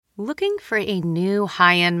Looking for a new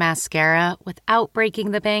high-end mascara without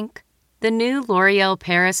breaking the bank? The new L'Oreal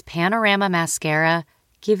Paris Panorama Mascara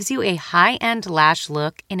gives you a high-end lash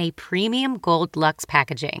look in a premium gold luxe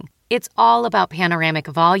packaging. It's all about panoramic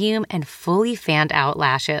volume and fully fanned-out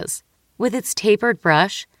lashes. With its tapered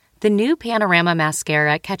brush, the new Panorama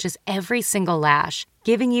Mascara catches every single lash,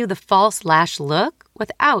 giving you the false lash look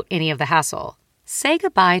without any of the hassle. Say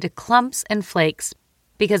goodbye to clumps and flakes,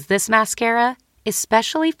 because this mascara is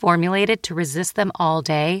specially formulated to resist them all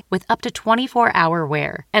day with up to 24-hour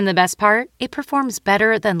wear. And the best part? It performs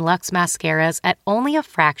better than Luxe mascaras at only a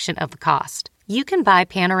fraction of the cost. You can buy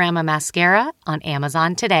Panorama Mascara on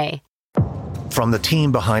Amazon today. From the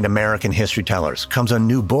team behind American History Tellers comes a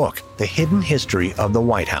new book, The Hidden History of the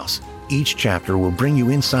White House. Each chapter will bring you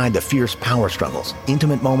inside the fierce power struggles,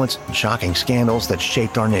 intimate moments, and shocking scandals that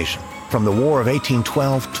shaped our nation. From the War of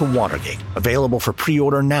 1812 to Watergate. Available for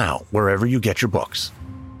pre-order now wherever you get your books.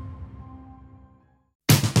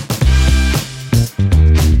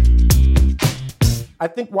 I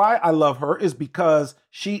think why I love her is because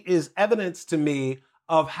she is evidence to me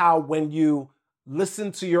of how when you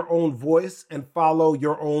listen to your own voice and follow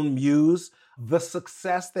your own muse, the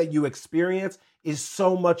success that you experience is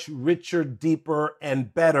so much richer, deeper,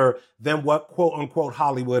 and better than what quote-unquote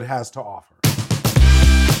Hollywood has to offer.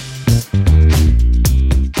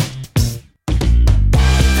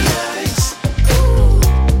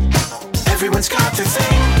 Everyone's got their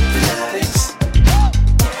thing. Fanatics.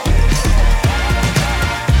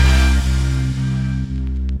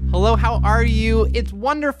 Hello, how are you? It's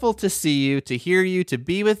wonderful to see you, to hear you, to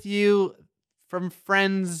be with you. From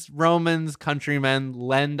friends, Romans, countrymen,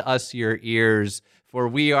 lend us your ears, for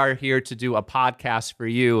we are here to do a podcast for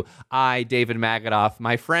you. I, David Magadoff,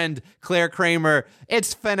 my friend, Claire Kramer.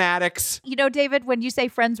 It's Fanatics. You know, David, when you say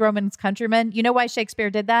friends, Romans, countrymen, you know why Shakespeare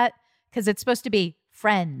did that? Because it's supposed to be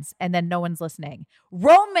friends, and then no one's listening.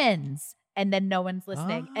 Romans, and then no one's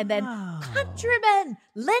listening. And then countrymen,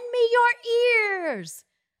 lend me your ears.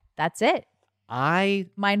 That's it.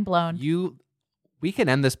 Mind blown. We can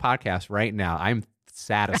end this podcast right now. I'm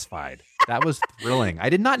satisfied. That was thrilling. I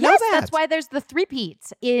did not know that. That's why there's the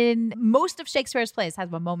three-peats. In most of Shakespeare's plays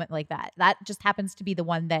has a moment like that. That just happens to be the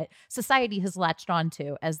one that society has latched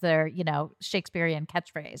onto as their, Shakespearean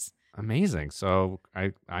catchphrase. Amazing. So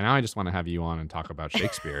I now I just want to have you on and talk about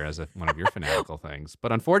Shakespeare as one of your fanatical things.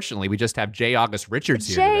 But unfortunately, we just have J. August Richards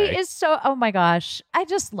here today. Jay is oh my gosh. I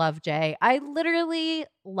just love Jay. I literally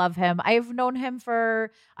love him. I've known him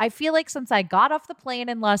I feel like since I got off the plane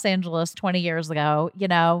in Los Angeles 20 years ago.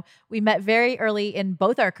 We met very early in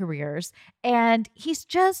both our careers. And he's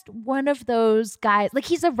just one of those guys. Like,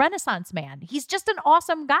 he's a Renaissance man. He's just an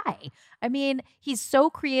awesome guy. I mean, he's so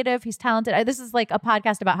creative. He's talented. This is like a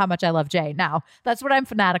podcast about how much I love Jay. Now, that's what I'm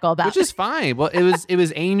fanatical about. Which is fine. Well, it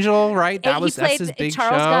was Angel, right? That's his big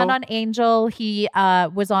Charles show. Gunn on Angel. He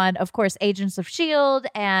was on, of course, Agents of S.H.I.E.L.D.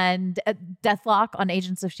 and Deathlock on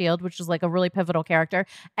Agents of S.H.I.E.L.D., which was like a really pivotal character.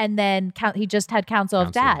 And then he just had Council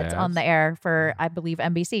of Dads on the air for, I believe,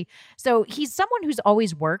 NBC. So he's someone who's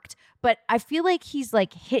always worked, but I feel like he's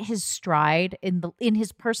like hit his stride in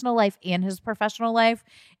his personal life and his professional life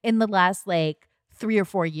in the last like 3 or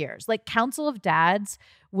 4 years. Like, Council of Dads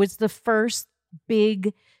was the first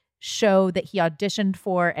big show that he auditioned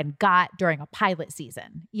for and got during a pilot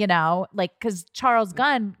season, because Charles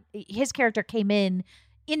Gunn, his character came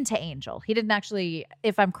into Angel. He didn't actually,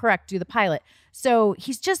 if I'm correct, do the pilot. So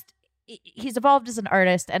he's evolved as an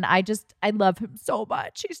artist, and I love him so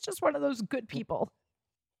much. He's just one of those good people.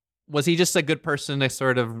 Was he just a good person to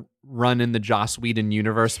sort of run in the Joss Whedon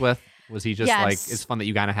universe with? Was he just like, it's fun that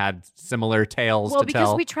you kind of had similar tales to tell? Well,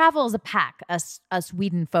 because we travel as a pack, us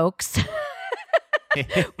Whedon folks.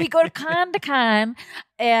 We go to con,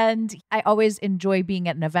 and I always enjoy being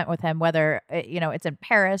at an event with him, whether, it's in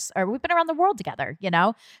Paris or we've been around the world together,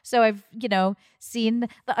 So I've, seen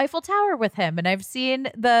the Eiffel Tower with him, and I've seen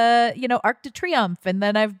the, Arc de Triomphe, and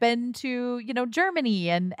then I've been to, Germany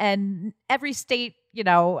and every state,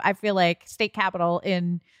 I feel like state capital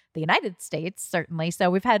in the United States, certainly. So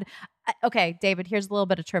we've had, okay, David, here's a little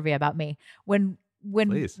bit of trivia about me. When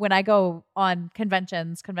I go on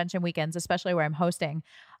convention weekends, especially where I'm hosting,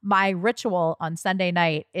 my ritual on Sunday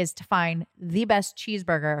night is to find the best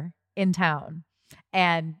cheeseburger in town.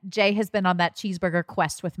 And Jay has been on that cheeseburger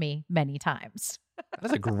quest with me many times.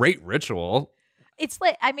 That's a great ritual. It's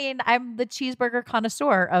like, I'm the cheeseburger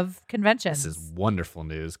connoisseur of conventions. This is wonderful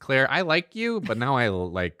news. Claire, I like you, but now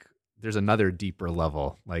there's another deeper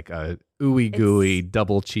level, like a ooey gooey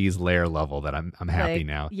double cheese layer level that I'm happy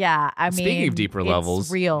now. Yeah, Speaking of deeper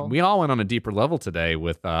levels, real. We all went on a deeper level today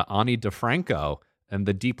with Ani DeFranco and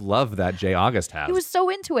the deep love that Jay August has. He was so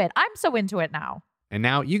into it. I'm so into it now. And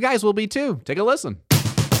now you guys will be too. Take a listen.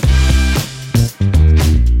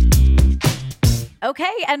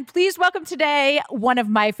 Okay, and please welcome today one of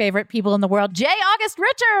my favorite people in the world, Jay August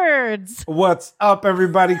Richards. What's up,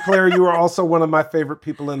 everybody? Claire, you are also one of my favorite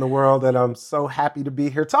people in the world, and I'm so happy to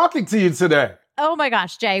be here talking to you today. Oh my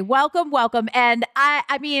gosh, Jay, welcome. And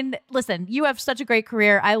I mean, listen, you have such a great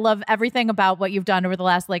career. I love everything about what you've done over the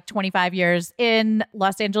last 25 years in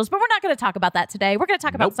Los Angeles, but we're not going to talk about that today. We're going to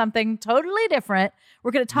talk about something totally different.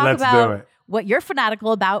 We're going to talk about what you're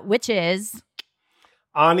fanatical about, which is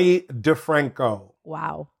Ani DiFranco.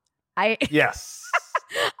 Wow. Yes.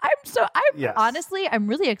 Honestly, I'm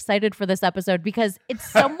really excited for this episode because it's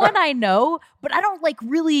someone I know, but I don't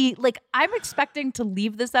I'm expecting to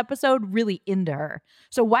leave this episode really into her.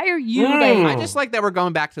 So why are you I just like that we're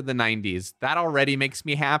going back to the 90s. That already makes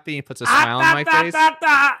me happy and puts a smile on my face.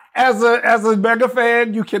 As a mega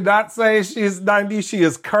fan, you cannot say she's 90s. She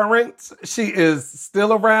is current. She is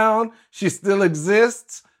still around. She still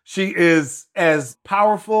exists. She is as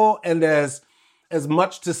powerful and as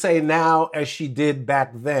much to say now as she did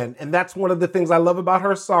back then. And that's one of the things I love about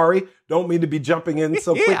her. Sorry, don't mean to be jumping in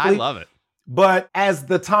so quickly. I love it. But as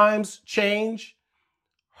the times change,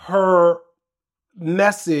 her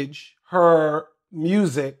message, her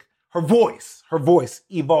music, her voice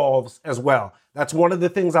evolves as well. That's one of the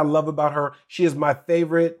things I love about her. She is my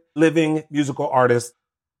favorite living musical artist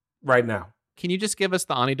right now. Can you just give us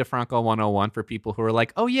the Ani DiFranco 101 for people who are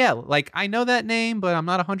like, oh yeah, I know that name, but I'm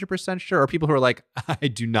not 100% sure. Or people who are like, I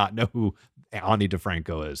do not know who Ani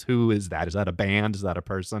DiFranco is. Who is that? Is that a band? Is that a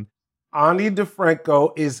person? Ani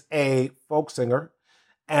DiFranco is a folk singer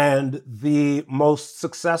and the most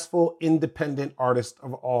successful independent artist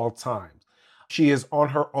of all time. She is on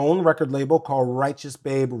her own record label called Righteous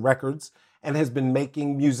Babe Records and has been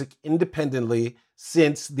making music independently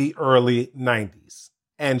since the early 90s.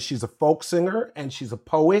 And she's a folk singer, and she's a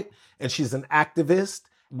poet, and she's an activist,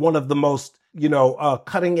 one of the most,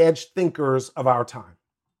 cutting-edge thinkers of our time.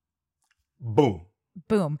 Boom.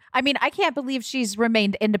 Boom. I mean, I can't believe she's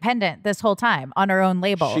remained independent this whole time on her own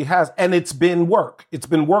label. She has, and it's been work. It's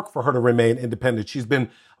been work for her to remain independent. She's been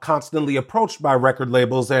constantly approached by record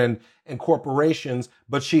labels and corporations,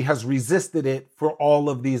 but she has resisted it for all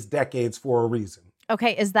of these decades for a reason.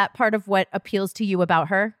 Okay, is that part of what appeals to you about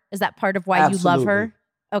her? Is that part of why you love her?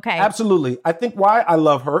 Okay. Absolutely. I think why I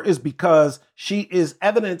love her is because she is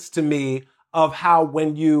evidence to me of how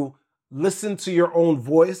when you listen to your own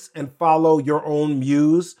voice and follow your own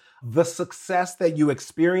muse, the success that you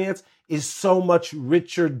experience is so much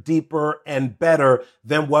richer, deeper, and better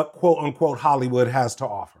than what quote unquote Hollywood has to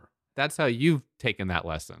offer. That's how you've taken that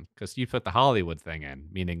lesson, because you put the Hollywood thing in,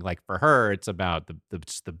 meaning for her, it's about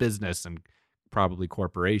the business and probably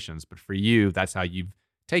corporations. But for you, that's how you've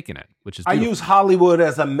taken it, which is beautiful. I use Hollywood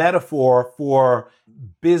as a metaphor for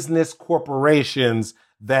business corporations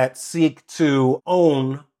that seek to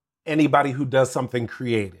own anybody who does something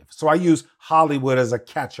creative. So I use Hollywood as a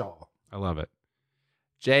catch-all. I love it.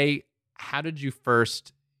 Jay, how did you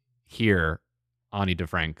first hear Ani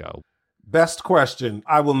DiFranco? Best question.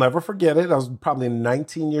 I will never forget it. I was probably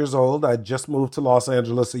 19 years old. I just moved to Los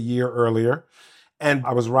Angeles a year earlier. And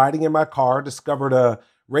I was riding in my car, discovered a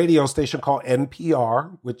radio station called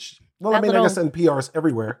NPR, which, I guess NPR is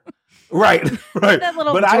everywhere. Right. But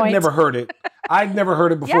I'd never heard it. I'd never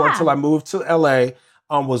heard it before until I moved to LA.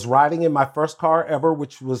 Was riding in my first car ever,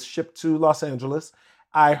 which was shipped to Los Angeles.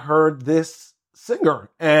 I heard this singer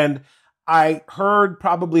and I heard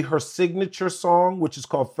probably her signature song, which is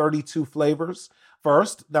called 32 Flavors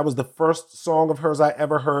first. That was the first song of hers I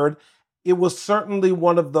ever heard. It was certainly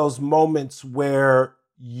one of those moments where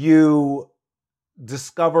you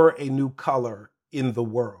discover a new color in the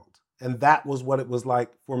world. And that was what it was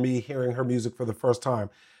like for me hearing her music for the first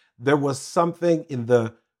time. There was something in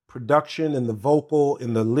the production, in the vocal,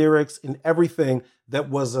 in the lyrics, in everything that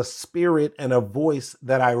was a spirit and a voice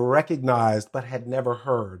that I recognized but had never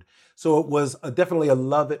heard. So it was definitely a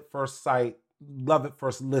love at first sight, love at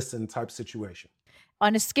first listen type situation.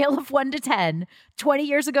 On a scale of 1 to 10, 20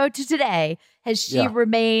 years ago to today, has she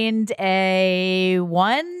remained a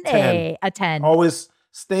 1, 10. a 10? Always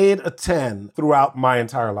stayed a 10 throughout my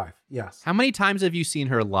entire life. Yes. How many times have you seen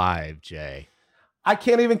her live, Jay? I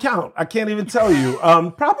can't even count. I can't even tell you.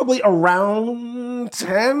 Probably around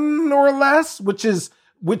 10 or less,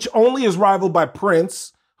 which only is rivaled by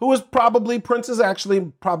Prince, Prince is actually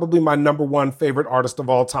probably my number one favorite artist of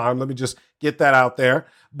all time. Let me just get that out there.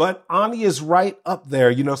 But Ani is right up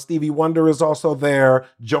there. Stevie Wonder is also there.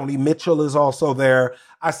 Joni Mitchell is also there.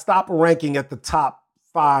 I stop ranking at the top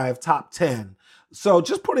 5, top 10. So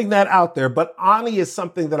just putting that out there. But Ani is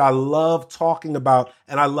something that I love talking about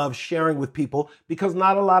and I love sharing with people because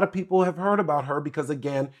not a lot of people have heard about her because,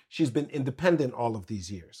 again, she's been independent all of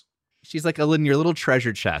these years. She's like in your little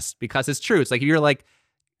treasure chest because it's true. It's like you're like,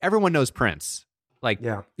 everyone knows Prince, like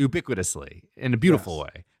ubiquitously in a beautiful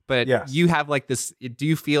way. But you have like this, do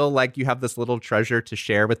you feel like you have this little treasure to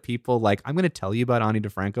share with people? Like, I'm going to tell you about Ani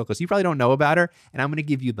DiFranco because you probably don't know about her. And I'm going to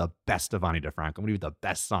give you the best of Ani DiFranco. I'm going to give you the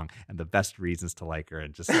best song and the best reasons to like her.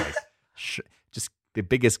 And just like, just the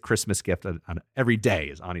biggest Christmas gift on every day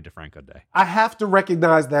is Ani DiFranco Day. I have to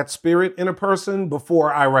recognize that spirit in a person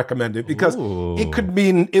before I recommend it because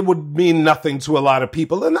it would mean nothing to a lot of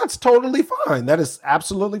people. And that's totally fine. That is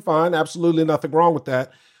absolutely fine. Absolutely nothing wrong with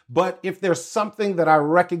that. But if there's something that I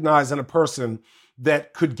recognize in a person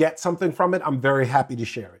that could get something from it, I'm very happy to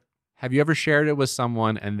share it. Have you ever shared it with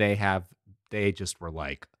someone and they just were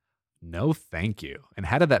like, no, thank you? And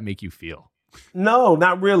how did that make you feel? No,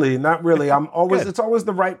 not really. Not really. It's always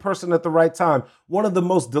the right person at the right time. One of the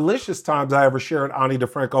most delicious times I ever shared Ani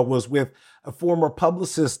DiFranco was with a former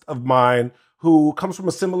publicist of mine who comes from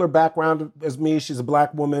a similar background as me. She's a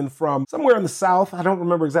Black woman from somewhere in the South. I don't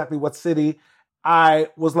remember exactly what city. I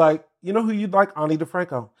was like, you know who you'd like? Ani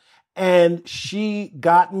DiFranco. And she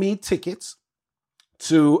got me tickets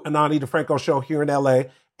to an Ani DiFranco show here in LA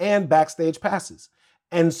and backstage passes.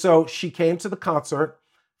 And so she came to the concert,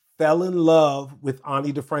 fell in love with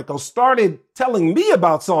Ani DiFranco, started telling me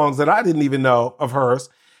about songs that I didn't even know of hers.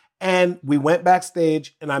 And we went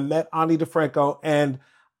backstage and I met Ani DiFranco. And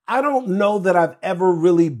I don't know that I've ever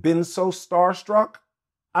really been so starstruck.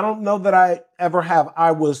 I don't know that I ever have.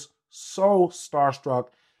 I was so starstruck,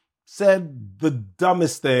 said the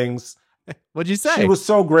dumbest things. What'd you say? She was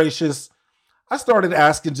so gracious. I started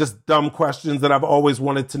asking just dumb questions that I've always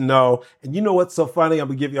wanted to know. And you know what's so funny? I'm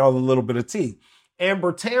going to give you all a little bit of tea.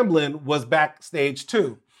 Amber Tamblyn was backstage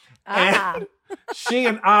too. And she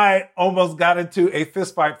and I almost got into a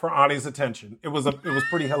fist fight for Ani's attention. It was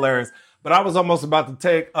pretty hilarious. But I was almost about to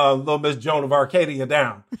take little Miss Joan of Arcadia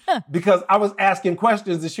down because I was asking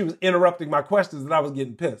questions and she was interrupting my questions and I was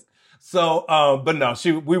getting pissed. So, but no,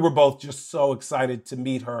 we were both just so excited to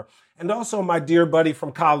meet her. And also my dear buddy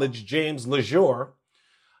from college, James LeJour,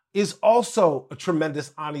 is also a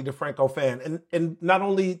tremendous Ani DiFranco fan. And not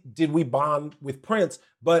only did we bond with Prince,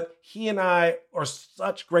 but he and I are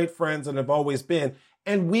such great friends and have always been.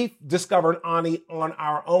 And we discovered Ani on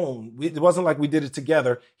our own. It wasn't like we did it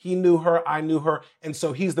together. He knew her, I knew her. And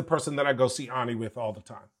so he's the person that I go see Ani with all the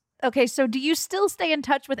time. Okay, so do you still stay in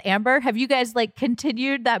touch with Amber? Have you guys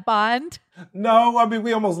continued that bond? No, I mean,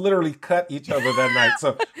 we almost literally cut each other that night.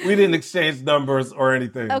 So we didn't exchange numbers or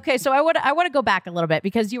anything. Okay, so I want to go back a little bit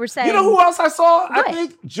because you were saying... You know who else I saw? What? I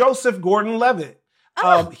think Joseph Gordon-Levitt.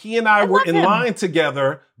 He and I were in line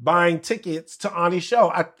together buying tickets to Ani's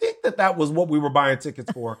show. I think that was what we were buying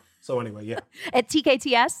tickets for. So anyway, yeah. At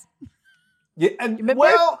TKTS? Yeah, and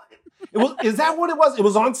well... Is that what it was? It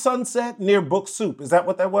was on Sunset near Book Soup. Is that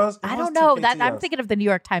what that was? I don't know. I'm thinking of the New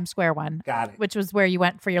York Times Square one. Got it. Which was where you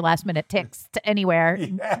went for your last minute ticks to anywhere,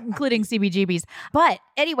 including CBGB's. But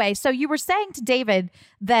anyway, so you were saying to David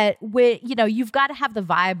that you've got to have the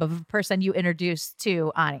vibe of a person you introduced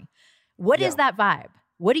to Ani. What is that vibe?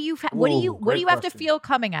 What do you have to feel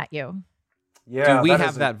coming at you? Yeah. Do we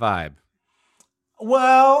have that vibe?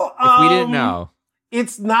 Well, if we didn't know.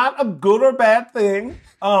 It's not a good or bad thing.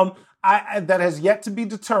 That has yet to be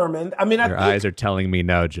determined. I mean, your eyes are telling me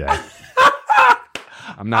no, Jay.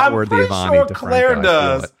 I'm not worthy of Ani DiFranco. Claire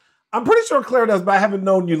does. I'm pretty sure Claire does, but I haven't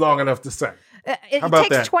known you long enough to say. It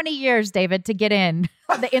takes 20 years, David, to get in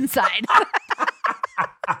the inside.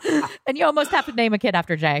 And you almost have to name a kid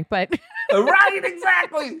after Jay, but right,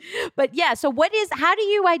 exactly. But yeah, so how do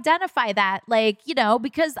you identify that?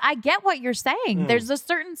 Because I get what you're saying. There's a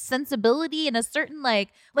certain sensibility and a certain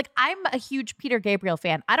I'm a huge Peter Gabriel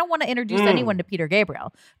fan. I don't want to introduce anyone to Peter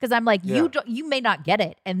Gabriel because I'm like, you may not get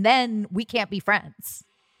it, and then we can't be friends.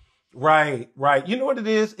 Right. You know what it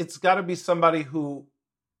is? It's got to be somebody who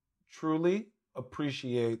truly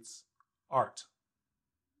appreciates art.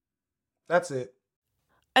 That's it.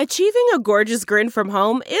 Achieving a gorgeous grin from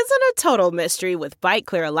home isn't a total mystery with Byte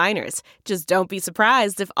Clear aligners. Just don't be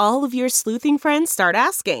surprised if all of your sleuthing friends start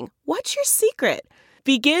asking, "What's your secret?"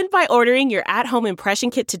 Begin by ordering your at-home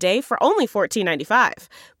impression kit today for only $14.95.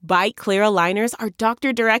 Byte Clear aligners are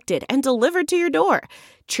doctor-directed and delivered to your door.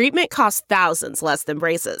 Treatment costs thousands less than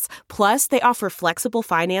braces. Plus, they offer flexible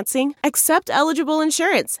financing, accept eligible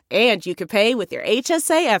insurance, and you can pay with your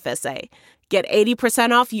HSA FSA. Get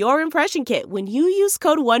 80% off your impression kit when you use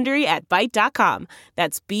code WONDERY at Byte.com.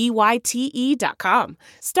 That's BYTE.com.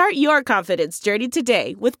 Start your confidence journey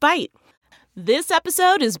today with Byte. This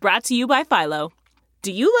episode is brought to you by Philo.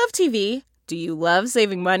 Do you love TV? Do you love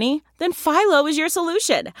saving money? Then Philo is your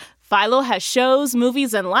solution. Philo has shows,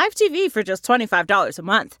 movies, and live TV for just $25 a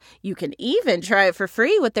month. You can even try it for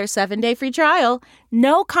free with their 7-day free trial.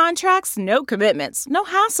 No contracts, no commitments, no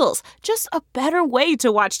hassles. Just a better way to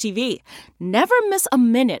watch TV. Never miss a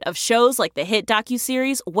minute of shows like the hit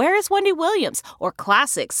docuseries Where is Wendy Williams? Or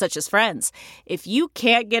classics such as Friends. If you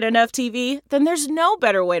can't get enough TV, then there's no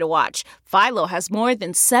better way to watch. Philo has more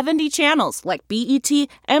than 70 channels like BET,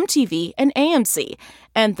 MTV, and AMC.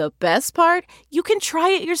 And the best part? You can try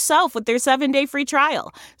it yourself with their 7-day free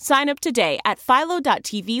trial. Sign up today at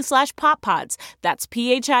philo.tv/poppods. That's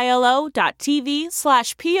philo.tv/poppods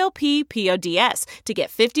to get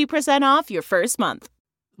 50% off your first month.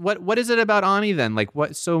 What is it about Ani then? Like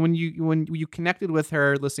what? So when you connected with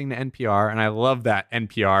her listening to NPR, and I love that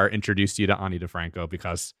NPR introduced you to Ani DeFranco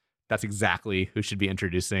because that's exactly who should be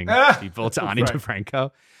introducing people to Ani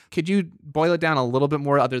DeFranco. Could you boil it down a little bit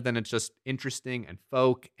more other than it's just interesting and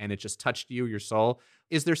folk and it just touched your soul?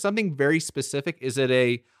 Is there something very specific? Is it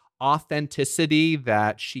a authenticity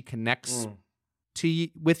that she connects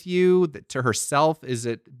with you, to herself? Is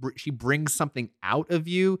it she brings something out of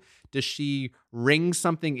you? Does she ring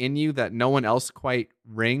something in you that no one else quite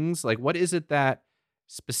rings? Like, what is it that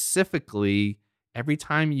specifically every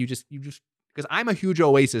time you just because I'm a huge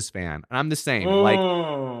Oasis fan, and I'm the same. Like,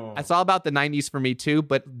 it's all about the 90s for me too,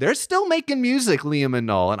 but they're still making music, Liam and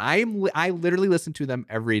Noel, and I literally listen to them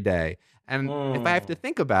every day. And if I have to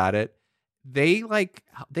think about it, they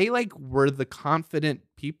were the confident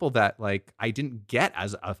people that like I didn't get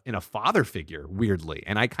in a father figure, weirdly,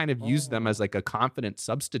 and I kind of used them as like a confident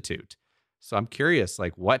substitute. So I'm curious,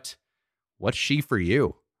 like, what's she for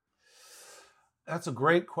you? That's a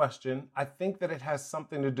great question. I think that it has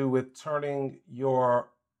something to do with turning your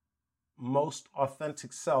most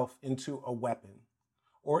authentic self into a weapon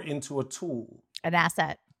or into a tool. An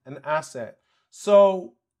asset. An asset.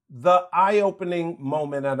 So the eye-opening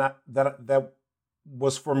moment that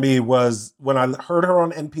was for me was when I heard her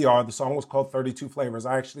on NPR. The song was called 32 Flavors.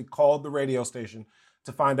 I actually called the radio station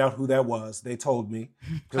to find out who that was. They told me,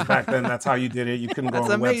 because back then that's how you did it. You couldn't go on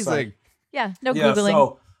the amazing. website. Yeah, no Googling.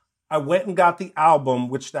 So I went and got the album,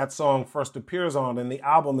 which that song first appears on, and the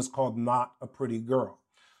album is called Not a Pretty Girl.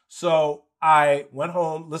 So I went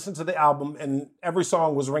home, listened to the album, and every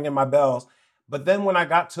song was ringing my bells. But then when I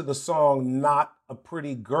got to the song Not a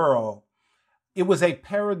Pretty Girl, it was a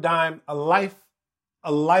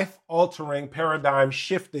life-altering,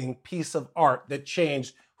 paradigm-shifting piece of art that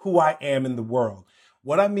changed who I am in the world.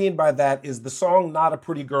 What I mean by that is the song Not a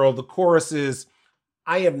Pretty Girl, the chorus is,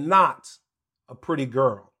 I am not a pretty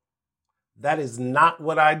girl. That is not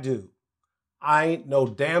what I do. I ain't no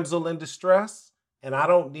damsel in distress, and I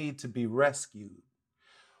don't need to be rescued.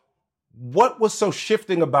 What was so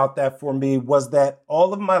shifting about that for me was that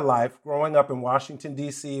all of my life, growing up in Washington,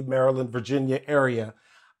 D.C., Maryland, Virginia area,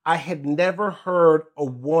 I had never heard a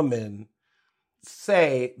woman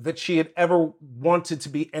say that she had ever wanted to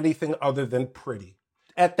be anything other than pretty.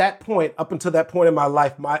 At that point, up until that point in my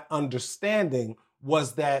life, my understanding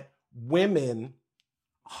was that women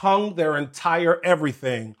hung their entire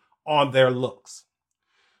everything on their looks.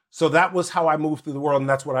 So that was how I moved through the world, and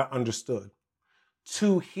that's what I understood.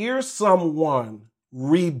 To hear someone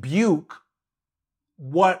rebuke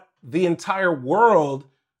what the entire world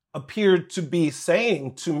appeared to be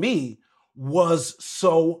saying to me was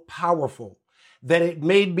so powerful that it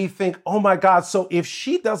made me think, oh my God, so if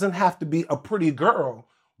she doesn't have to be a pretty girl,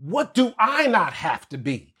 what do I not have to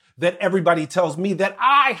be that everybody tells me that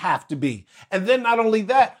I have to be? And then not only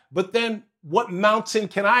that, but then what mountain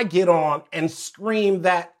can I get on and scream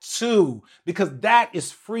that too? Because that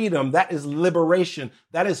is freedom. That is liberation.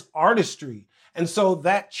 That is artistry. And so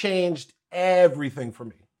that changed everything for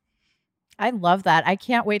me. I love that. I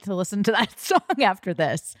can't wait to listen to that song after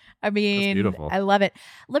this. I mean, that's beautiful. I love it.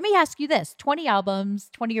 Let me ask you this. 20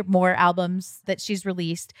 albums, 20 or more albums that she's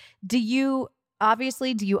released. Do you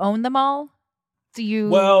own them all?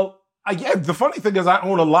 Well, yeah, the funny thing is I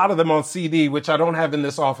own a lot of them on CD, which I don't have in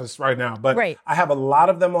this office right now. But right. I have a lot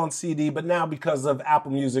of them on CD. But now because of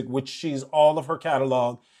Apple Music, which all of her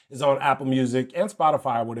catalog is on Apple Music and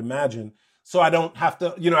Spotify, I would imagine. So I don't have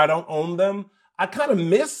to, I don't own them. I kind of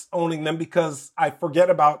miss owning them because I forget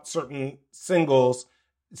about certain singles.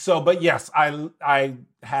 So, but yes, I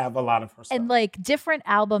have a lot of her stuff. And like different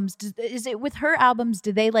albums, is it with her albums,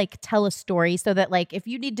 do they like tell a story so that like if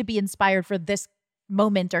you need to be inspired for this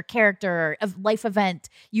moment or character or life event,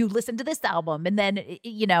 you listen to this album? And then,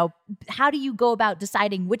 how do you go about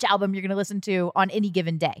deciding which album you're going to listen to on any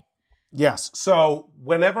given day? Yes. So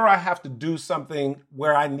whenever I have to do something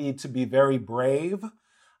where I need to be very brave,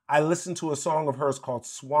 I listen to a song of hers called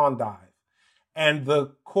Swan Dive. And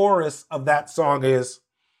the chorus of that song is,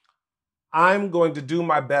 I'm going to do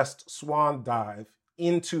my best swan dive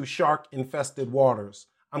into shark-infested waters.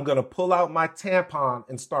 I'm going to pull out my tampon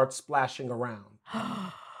and start splashing around.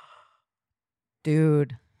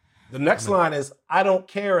 Dude. The next line is, I don't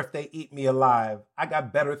care if they eat me alive. I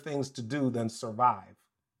got better things to do than survive.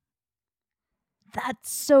 That's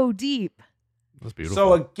so deep. That's beautiful.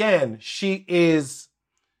 So again, she is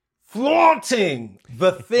flaunting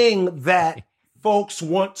the thing that folks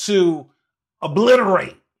want to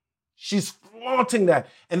obliterate. She's flaunting that.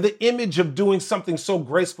 And the image of doing something so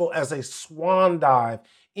graceful as a swan dive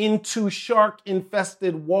into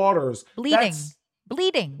shark-infested waters. Bleeding.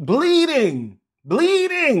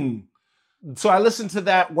 So I listen to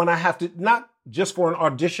that when I have to, not just for an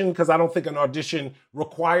audition, because I don't think an audition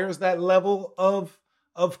requires that level of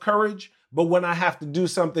courage, but when I have to do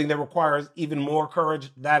something that requires even more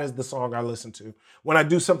courage, that is the song I listen to. When I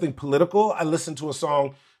do something political, I listen to a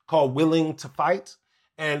song called Willing to Fight.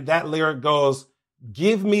 And that lyric goes,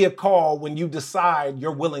 give me a call when you decide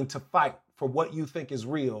you're willing to fight for what you think is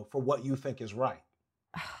real, for what you think is right.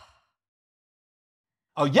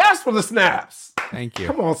 Oh, yes, for the snaps. Thank you.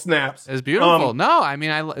 Come on, snaps. It's beautiful. No, I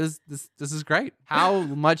mean, this is great. How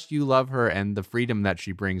much you love her and the freedom that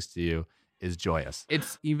she brings to you is joyous.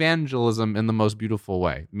 It's evangelism in the most beautiful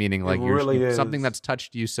way, meaning like something that's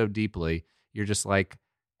touched you so deeply. You're just like,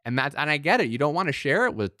 and I get it. You don't want to share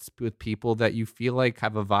it with people that you feel like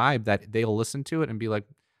have a vibe that they'll listen to it and be like,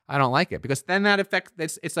 I don't like it, because then that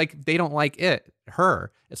affects. It's like they don't like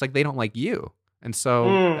her. It's like they don't like you. And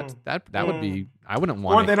so that would be, I wouldn't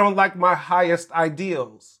want it. Or they don't like my highest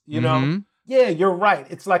ideals, you know? Yeah, you're right.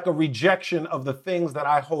 It's like a rejection of the things that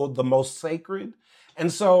I hold the most sacred.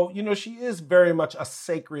 And so, you know, she is very much a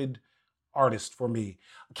sacred artist for me.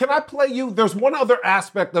 Can I play you? There's one other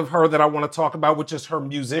aspect of her that I want to talk about, which is her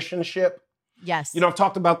musicianship. Yes. You know, I've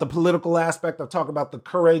talked about the political aspect. I've talked about the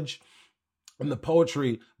courage and the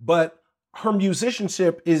poetry, but her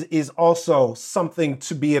musicianship is also something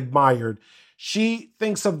to be admired. She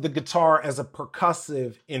thinks of the guitar as a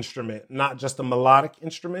percussive instrument, not just a melodic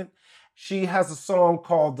instrument. She has a song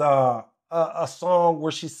called, a song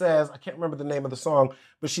where she says, I can't remember the name of the song,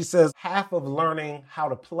 but she says, half of learning how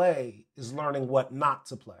to play is learning what not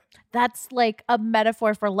to play. That's like a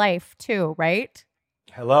metaphor for life too, right?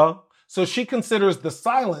 Hello? So she considers the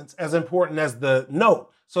silence as important as the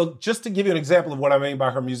note. So just to give you an example of what I mean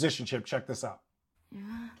by her musicianship, check this out.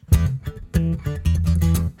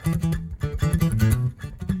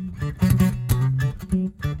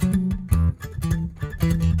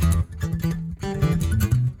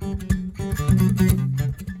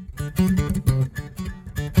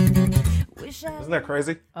 Isn't that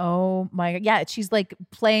crazy? Oh my God. Yeah, she's like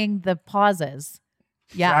playing the pauses.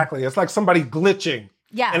 Yeah. Exactly. It's like somebody glitching.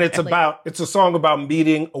 Yeah. And it's a song about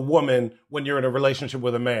meeting a woman when you're in a relationship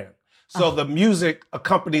with a man. So the music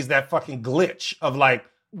accompanies that fucking glitch of like,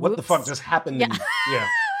 what the fuck just happened to me? Yeah.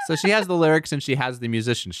 So she has the lyrics and she has the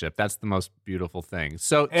musicianship. That's the most beautiful thing.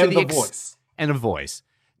 So and the voice. And a voice.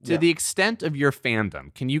 To the extent of your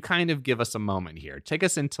fandom, can you kind of give us a moment here? Take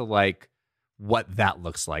us into like what that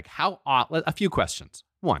looks like. A few questions.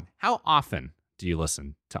 One, how often do you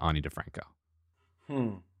listen to Ani DiFranco?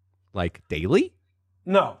 Like daily?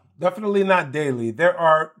 No, definitely not daily. There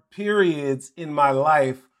are periods in my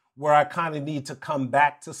life where I kind of need to come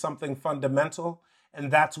back to something fundamental,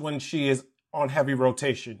 and that's when she is on heavy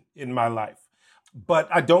rotation in my life. But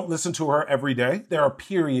I don't listen to her every day. There are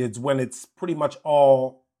periods when it's pretty much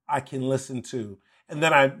all I can listen to, and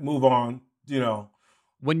then I move on, you know.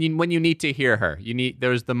 When you need to hear her,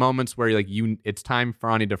 there's the moments where it's time for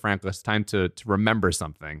Ani DiFranco. It's time to remember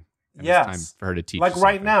something. Yes. It's time for her to teach. Like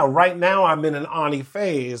right now I'm in an Ani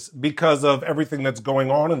phase because of everything that's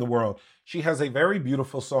going on in the world. She has a very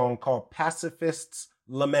beautiful song called Pacifist's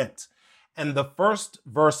Lament. And the first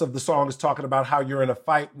verse of the song is talking about how you're in a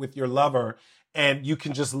fight with your lover and you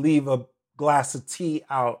can just leave a glass of tea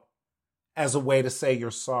out as a way to say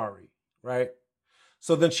you're sorry, right?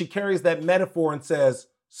 So then she carries that metaphor and says,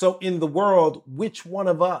 so in the world, which one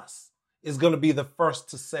of us is going to be the first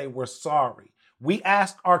to say we're sorry? We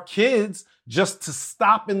ask our kids just to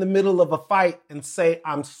stop in the middle of a fight and say,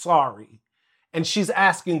 I'm sorry. And she's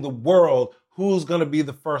asking the world who's going to be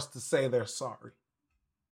the first to say they're sorry.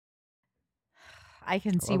 I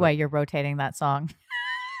can see why you're rotating that song.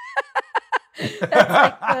 That's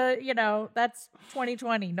like that's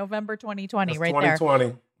 2020, November 2020, that's right 2020.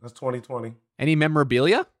 there. That's 2020. Any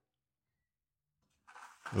memorabilia?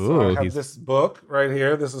 So I Ooh, have this book right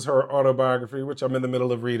here. This is her autobiography, which I'm in the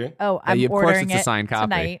middle of reading. Oh, I'm of course ordering it's a it signed copy.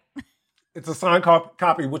 tonight. It's a signed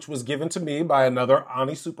copy, which was given to me by another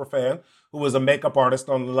Ani superfan who was a makeup artist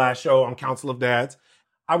on the last show on Council of Dads.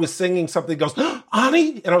 I was singing something, goes,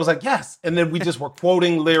 Ani? And I was like, yes. And then we just were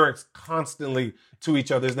quoting lyrics constantly to each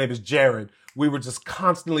other. His name is Jared. We were just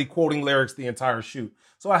constantly quoting lyrics the entire shoot.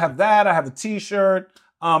 So I have that. I have a t-shirt.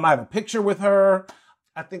 I have a picture with her.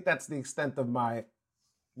 I think that's the extent of my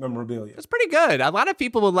memorabilia. It's pretty good. A lot of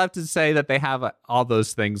people would love to say that they have all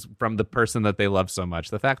those things from the person that they love so much.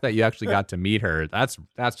 The fact that you actually got to meet her, that's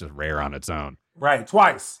just rare on its own. Right,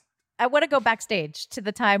 twice. I want to go backstage to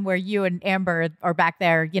the time where you and Amber are back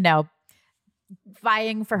there,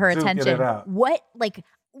 vying for her Duke it attention. out. What,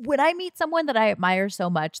 when I meet someone that I admire so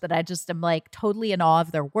much that I just am totally in awe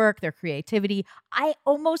of their work, their creativity, I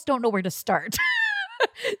almost don't know where to start.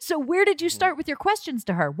 So where did you start with your questions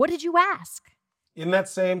to her? What did you ask? In that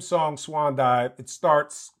same song, Swan Dive, it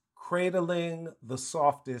starts cradling the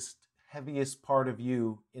softest, heaviest part of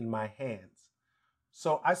you in my hands.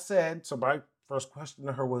 So my first question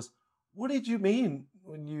to her was, what did you mean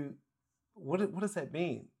when what does that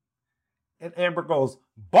mean? And Amber goes,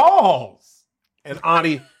 balls. And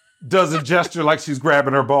Ani does a gesture like she's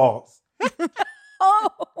grabbing her balls. Oh.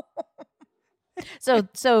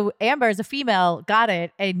 So Amber as a female got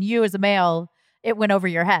it, and you as a male, it went over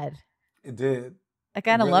your head. It did. I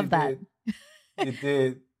kind of It love really that. did. It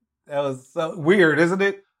did. That was so weird, isn't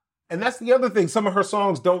it? And that's the other thing. Some of her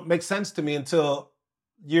songs don't make sense to me until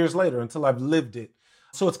years later, until I've lived it.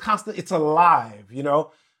 So it's constant. It's alive,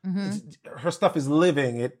 Mm-hmm. Her stuff is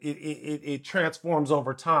living. It transforms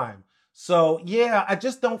over time. So yeah, I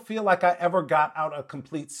just don't feel like I ever got out a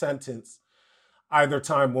complete sentence either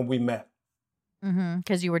time when we met.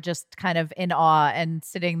 Because you were just kind of in awe and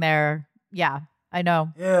sitting there. Yeah, I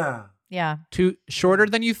know. Yeah. Yeah. Shorter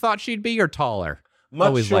than you thought she'd be, or taller? Much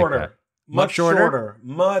Always like shorter. that. Much shorter? shorter.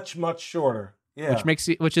 Much shorter. Yeah.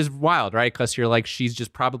 Which is wild, right? Because you're she's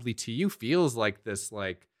just probably to you feels like this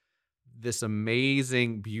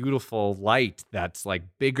amazing, beautiful light that's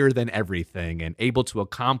bigger than everything and able to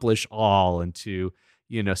accomplish all and to,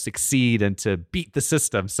 succeed and to beat the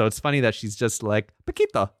system. So it's funny that she's just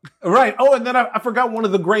Paquito. Right. Oh, and then I forgot one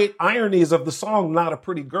of the great ironies of the song, Not a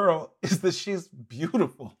Pretty Girl, is that she's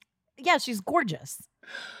beautiful. Yeah, she's gorgeous.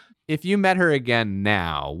 If you met her again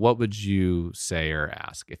now, what would you say or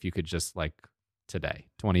ask if you could just today,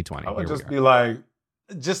 2020? I would just be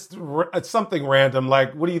something random.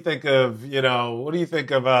 What do you think of,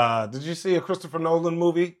 did you see a Christopher Nolan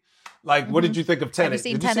movie? What did you think of Tenet?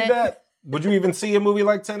 Did you see that? Would you even see a movie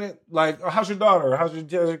like Tenet? How's your daughter? How's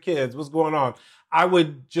your kids? What's going on? I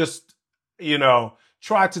would just,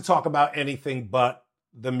 try to talk about anything but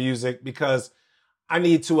the music, because I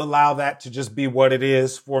need to allow that to just be what it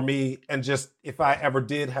is for me. And just, if I ever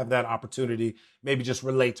did have that opportunity, maybe just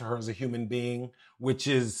relate to her as a human being, which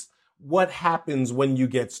is what happens when you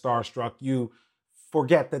get starstruck. You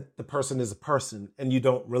forget that the person is a person and you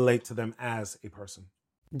don't relate to them as a person.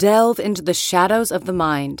 Delve into the shadows of the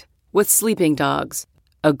mind with Sleeping Dogs,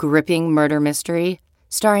 a gripping murder mystery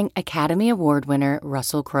starring Academy Award winner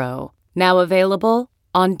Russell Crowe. Now available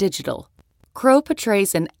on digital. Crowe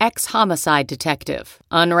portrays an ex-homicide detective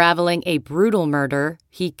unraveling a brutal murder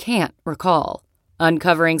he can't recall.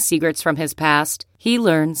 Uncovering secrets from his past, he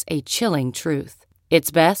learns a chilling truth.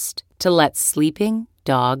 It's best to let sleeping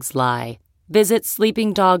dogs lie. Visit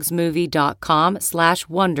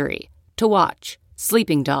sleepingdogsmovie.com/Wondery to watch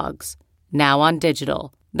Sleeping Dogs, now on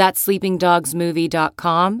digital. That's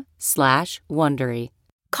sleepingdogsmovie.com/Wondery.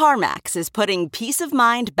 CarMax is putting peace of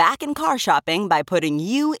mind back in car shopping by putting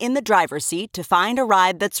you in the driver's seat to find a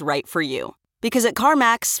ride that's right for you. Because at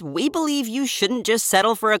CarMax, we believe you shouldn't just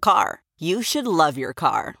settle for a car. You should love your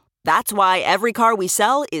car. That's why every car we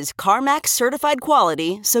sell is CarMax certified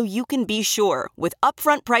quality, so you can be sure with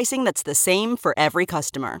upfront pricing that's the same for every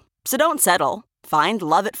customer. So don't settle. Find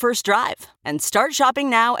love at first drive and start shopping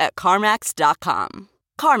now at CarMax.com.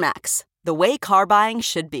 CarMax, the way car buying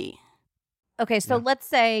should be. Okay, so let's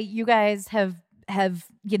say you guys have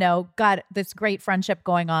got this great friendship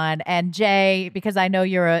going on, and Jay, because I know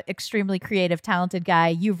you're an extremely creative, talented guy,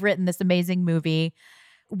 you've written this amazing movie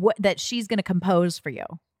that she's going to compose for you.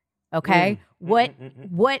 Okay, what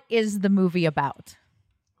is the movie about?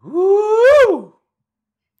 Woo!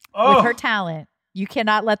 With her talent, you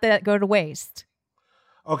cannot let that go to waste.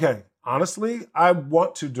 Okay, honestly, I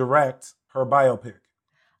want to direct her biopic.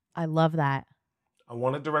 I love that. I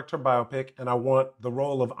want to direct her biopic, and I want the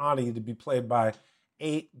role of Ani to be played by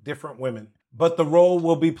 8 different women. But the role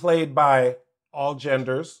will be played by all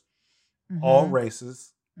genders, all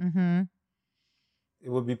races, It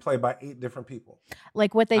would be played by 8 different people.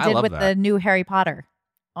 Like what they I did love with that. the new Harry Potter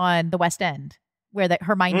on the West End, where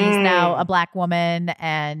Hermione's now a black woman,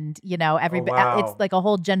 and everybody. wow. It's like a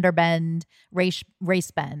whole gender bend, race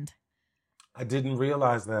bend. I didn't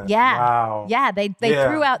realize that. Yeah. Wow. Yeah, they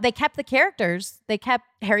threw out, they kept the characters. They kept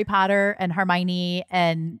Harry Potter and Hermione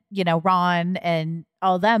and, Ron and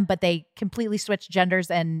all of them, but they completely switched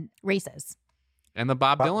genders and races. And the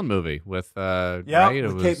Bob Dylan movie with Yeah, right? It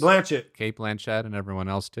with was Kate Blanchett. Kate Blanchett and everyone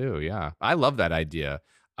else too. Yeah. I love that idea.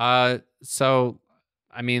 So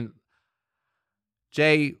I mean,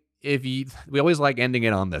 Jay, we always like ending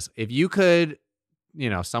it on this. If you could,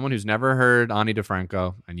 someone who's never heard Ani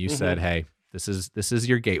DiFranco and you said, "Hey, this is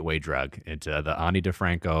your gateway drug into the Ani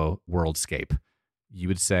DiFranco worldscape," you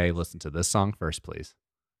would say, "Listen to this song first, please."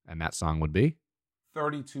 And that song would be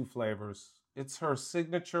 32 Flavors. It's her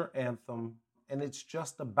signature anthem, and it's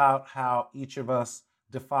just about how each of us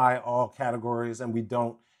defy all categories and we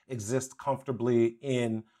don't exist comfortably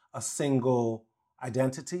in a single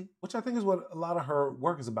identity, which I think is what a lot of her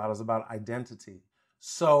work is about identity.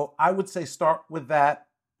 So I would say start with that.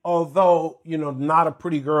 Although, Not a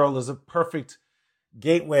Pretty Girl is a perfect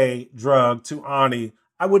gateway drug to Ani,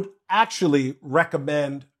 I would actually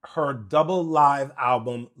recommend her double live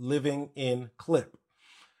album, Living in Clip,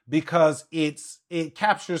 because it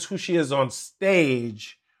captures who she is on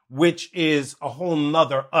stage, which is a whole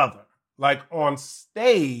nother other. Like on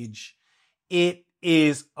stage, it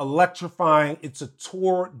is electrifying. It's a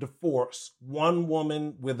tour de force. One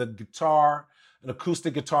woman with a guitar, an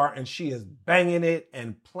acoustic guitar, and she is banging it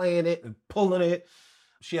and playing it and pulling it.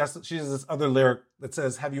 She has this other lyric that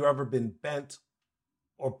says, "Have you ever been bent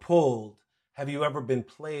or pulled? Have you ever been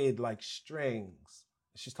played like strings?"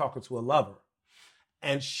 She's talking to a lover.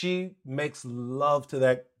 And she makes love to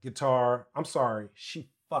that guitar. I'm sorry, she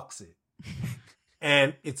fucks it.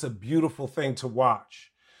 And it's a beautiful thing to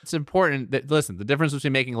watch. It's important that, listen, the difference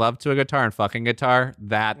between making love to a guitar and fucking guitar,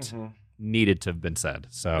 that needed to have been said.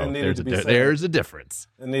 So there's a difference.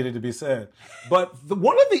 It needed to be said. But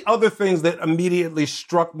one of the other things that immediately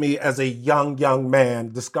struck me as a young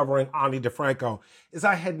man discovering Ani DiFranco is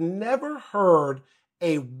I had never heard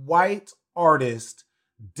a white artist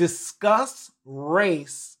discuss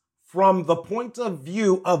race from the point of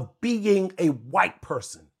view of being a white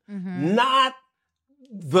person, not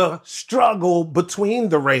the struggle between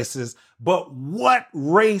the races, but what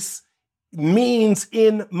race means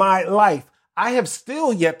in my life. I have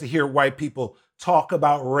still yet to hear white people talk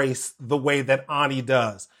about race the way that Ani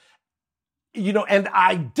does. And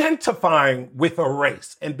identifying with a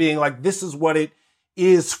race and being like, this is what it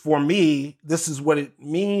is for me. This is what it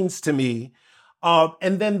means to me.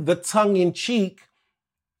 And then the tongue-in-cheek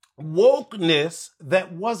wokeness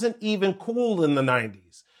that wasn't even cool in the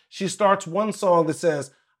 90s. She starts one song that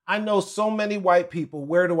says, "I know so many white people,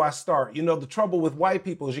 where do I start?" The trouble with white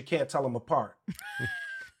people is you can't tell them apart.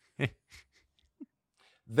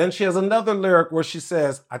 Then she has another lyric where she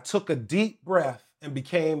says, "I took a deep breath and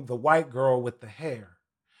became the white girl with the hair."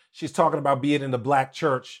 She's talking about being in the black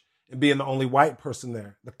church and being the only white person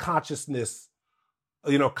there. The consciousness,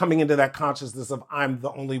 coming into that consciousness of I'm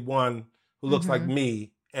the only one who looks like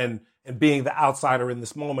me and being the outsider in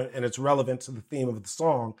this moment. And it's relevant to the theme of the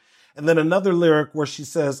song. And then another lyric where she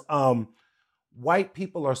says, "White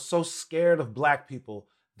people are so scared of black people,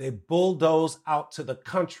 they bulldoze out to the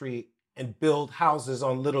country and build houses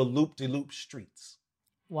on little loop-de-loop streets."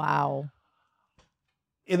 Wow.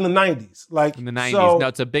 In the 90s. In the 90s. No,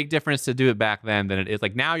 it's a big difference to do it back then than it is.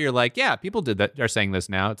 Like now you're like, yeah, people are saying this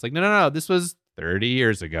now. It's like, no, this was 30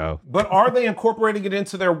 years ago. But are they incorporating it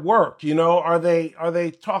into their work? Are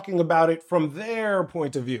they talking about it from their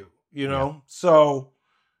point of view? Yeah. So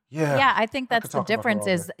yeah. Yeah, I think that's the difference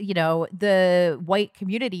is, the white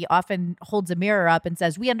community often holds a mirror up and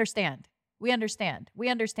says, we understand.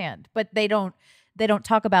 But they don't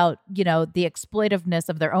talk about, the exploitiveness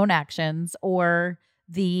of their own actions or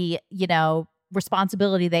the,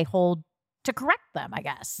 responsibility they hold to correct them, I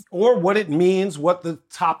guess. Or what it means, what the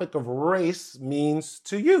topic of race means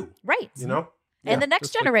to you. Right. And the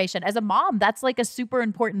next generation, as a mom, that's like a super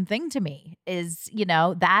important thing to me is,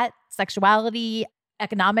 that sexuality,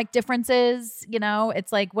 economic differences,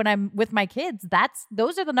 it's like when I'm with my kids,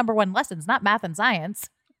 those are the number one lessons, not math and science.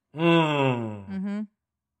 In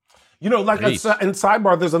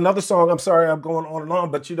Sidebar, there's another song. I'm sorry, I'm going on and on,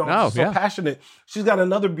 but she's so passionate. She's got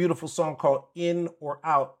another beautiful song called In or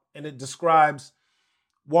Out, and it describes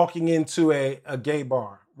walking into a gay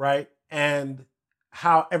bar, right? And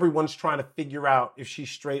how everyone's trying to figure out if she's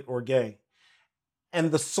straight or gay. And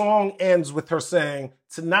the song ends with her saying,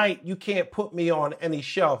 "Tonight, you can't put me on any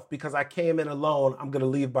shelf because I came in alone. I'm going to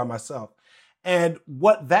leave by myself." And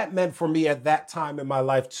what that meant for me at that time in my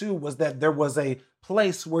life too was that there was a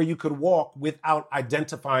place where you could walk without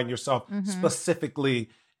identifying yourself specifically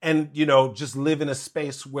and, you know, just live in a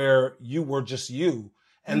space where you were just you.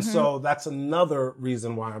 And so that's another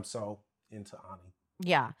reason why I'm so into Ani.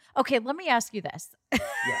 Yeah. Okay, let me ask you this.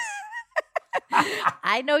 Yes.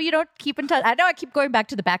 I know you don't keep in touch. I know I keep going back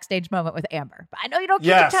to the backstage moment with Amber, but I know you don't keep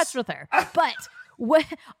Yes. in touch with her. But what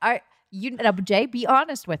are you, Jay? Be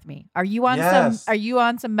honest with me. Are you on Yes. some? Are you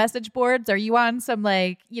on some message boards? Are you on some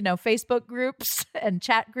like Facebook groups and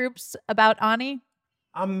chat groups about Ani?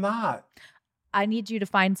 I'm not. I need you to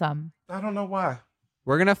find some. I don't know why.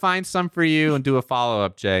 We're going to find some for you and do a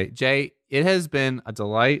follow-up, Jay. Jay, it has been a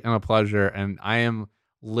delight and a pleasure, and I am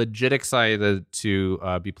legit excited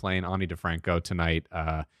to be playing Ani DeFranco tonight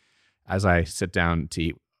as I sit down to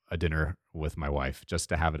eat a dinner with my wife, just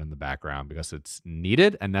to have it in the background because it's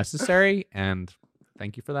needed and necessary, and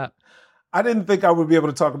thank you for that. I didn't think I would be able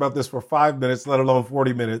to talk about this for 5 minutes, let alone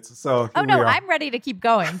 40 minutes. So Oh here no, we are. I'm ready to keep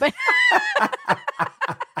going. But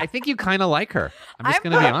I think you kind of like her. I'm just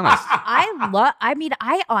going to be honest.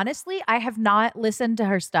 I honestly, I have not listened to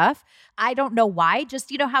her stuff. I don't know why.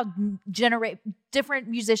 Just, how different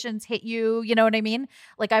musicians hit you. You know what I mean?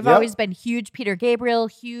 Like I've Yep. always been huge Peter Gabriel,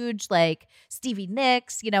 huge like Stevie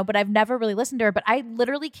Nicks, but I've never really listened to her. But I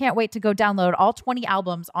literally can't wait to go download all 20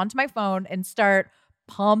 albums onto my phone and start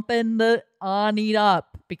pumping the Ani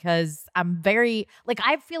up because I'm very,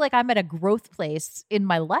 I feel like I'm at a growth place in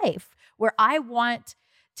my life where I want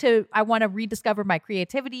to rediscover my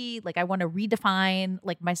creativity. Like I want to redefine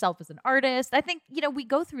myself as an artist. I think, we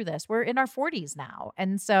go through this. We're in our 40s now.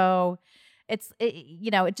 And so it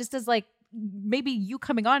just is like maybe you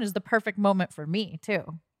coming on is the perfect moment for me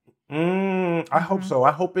too. I hope so.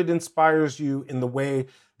 I hope it inspires you in the way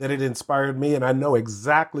that it inspired me. And I know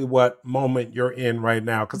exactly what moment you're in right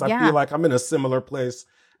now because I feel like I'm in a similar place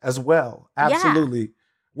as well. Absolutely.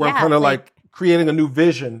 Where I'm kind of like creating a new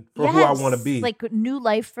vision for who I want to be. Like new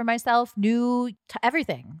life for myself, new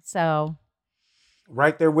everything. So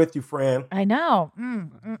right there with you, Fran. I know.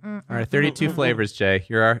 All right, 32 flavors, Jay.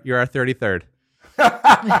 You're our 33rd.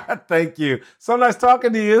 Thank you. So nice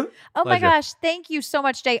talking to you. Oh my gosh. Thank you so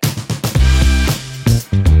much, Jay.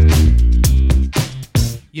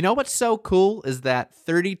 You know what's so cool is that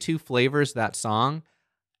 32 Flavors, that song,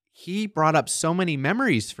 he brought up so many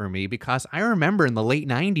memories for me because I remember in the late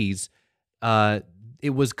 90s, it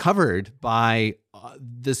was covered by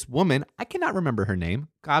this woman. I cannot remember her name.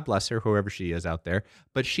 God bless her, whoever she is out there.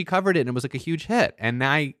 But she covered it and it was like a huge hit. And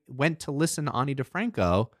I went to listen to Ani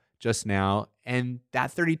DeFranco just now, and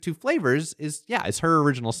that 32 Flavors is her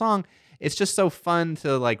original song. It's just so fun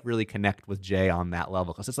to really connect with Jay on that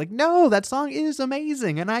level because it's like, no, that song is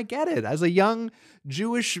amazing, and I get it. As a young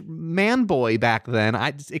Jewish man boy back then,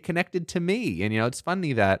 it connected to me, and it's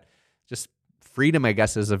funny that just freedom, I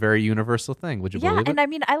guess, is a very universal thing. Would you believe it? And I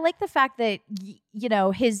mean, I like the fact that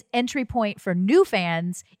his entry point for new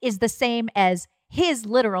fans is the same as his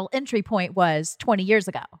literal entry point was 20 years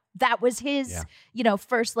ago. That was his,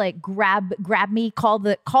 first grab me, call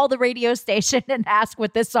the radio station and ask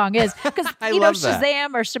what this song is. Because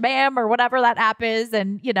Shazam or Shabam or whatever that app is,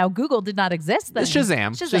 and Google did not exist then. It's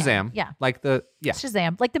Shazam. Yeah.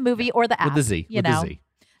 Shazam, like the movie or the app. With the Z. With the Z.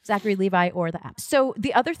 Zachary Levi or the app. So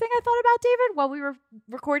the other thing I thought about, David, while we were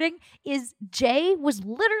recording is Jay was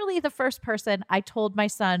literally the first person I told my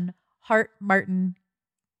son Hart Martin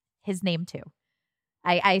his name to.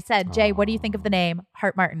 I said, Jay, what do you think of the name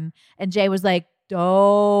Hart Martin? And Jay was like,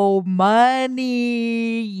 oh,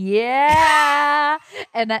 money. Yeah.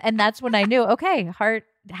 and that's when I knew, okay, Hart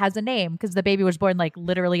has a name because the baby was born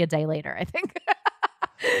literally a day later, I think.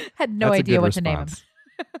 Had no idea what to name him.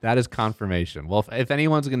 That is confirmation. Well, if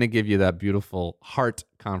anyone's going to give you that beautiful heart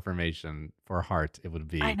confirmation for Hart, it would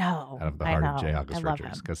be out of the heart of J. August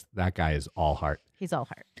Richards because that guy is all heart. He's all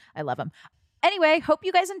heart. I love him. Anyway, hope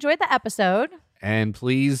you guys enjoyed the episode. And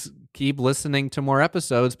please keep listening to more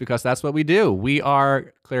episodes because that's what we do. We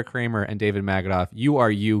are Claire Kramer and David Magadoff. You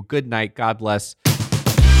are you. Good night. God bless.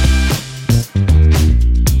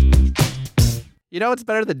 You know what's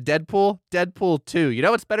better than Deadpool? Deadpool 2. You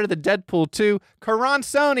know what's better than Deadpool 2? Karan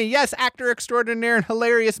Soni. Yes, actor extraordinaire and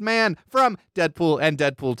hilarious man from Deadpool and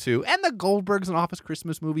Deadpool 2. And the Goldbergs and Office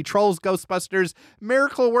Christmas movie, Trolls, Ghostbusters,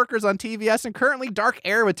 Miracle Workers on TVS, and currently Dark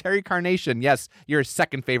Air with Terry Carnation. Yes, your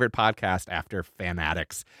second favorite podcast after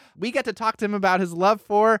Fanatics. We get to talk to him about his love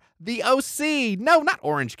for The OC. No, not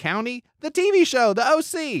Orange County. The TV show, The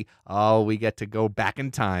OC. Oh, we get to go back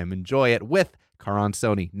in time. Enjoy it with Karan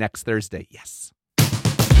Soni next Thursday. Yes.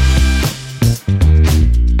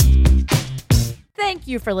 Thank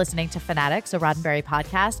you for listening to Fanatics, a Roddenberry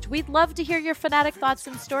podcast. We'd love to hear your fanatic thoughts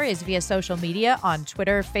and stories via social media on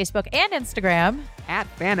Twitter, Facebook, and Instagram. At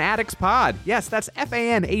Fanatics Pod. Yes, that's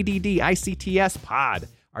FANADDICTS Pod.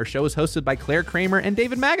 Our show is hosted by Claire Kramer and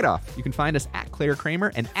David Magadoff. You can find us at Claire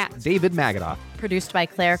Kramer and at David Magadoff. Produced by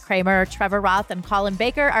Claire Kramer, Trevor Roth, and Colin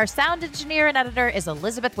Baker. Our sound engineer and editor is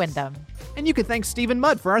Elizabeth Wyndham. And you can thank Stephen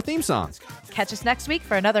Mudd for our theme song. Catch us next week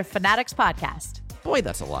for another Fanatics podcast. Boy,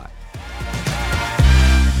 that's a lot.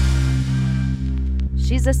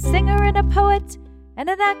 She's a singer and a poet and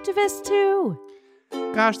an activist too.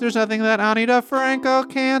 Gosh, there's nothing that Anita Franco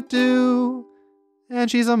can't do.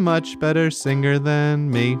 And she's a much better singer than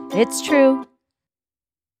me. It's true.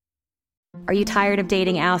 Are you tired of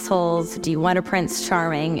dating assholes? Do you want a Prince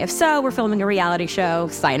Charming? If so, we're filming a reality show.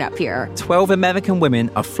 Sign up here. 12 American women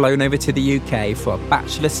are flown over to the UK for a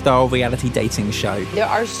Bachelor-style reality dating show. There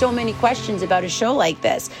are so many questions about a show like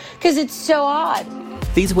this because it's so odd.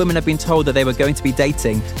 These women have been told that they were going to be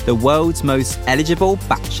dating the world's most eligible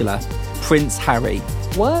bachelor, Prince Harry.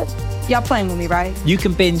 What? Y'all playing with me, right? You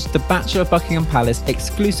can binge The Bachelor of Buckingham Palace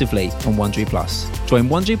exclusively on Wondery Plus. Join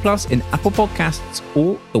Wondery Plus in Apple Podcasts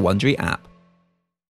or the Wondery app.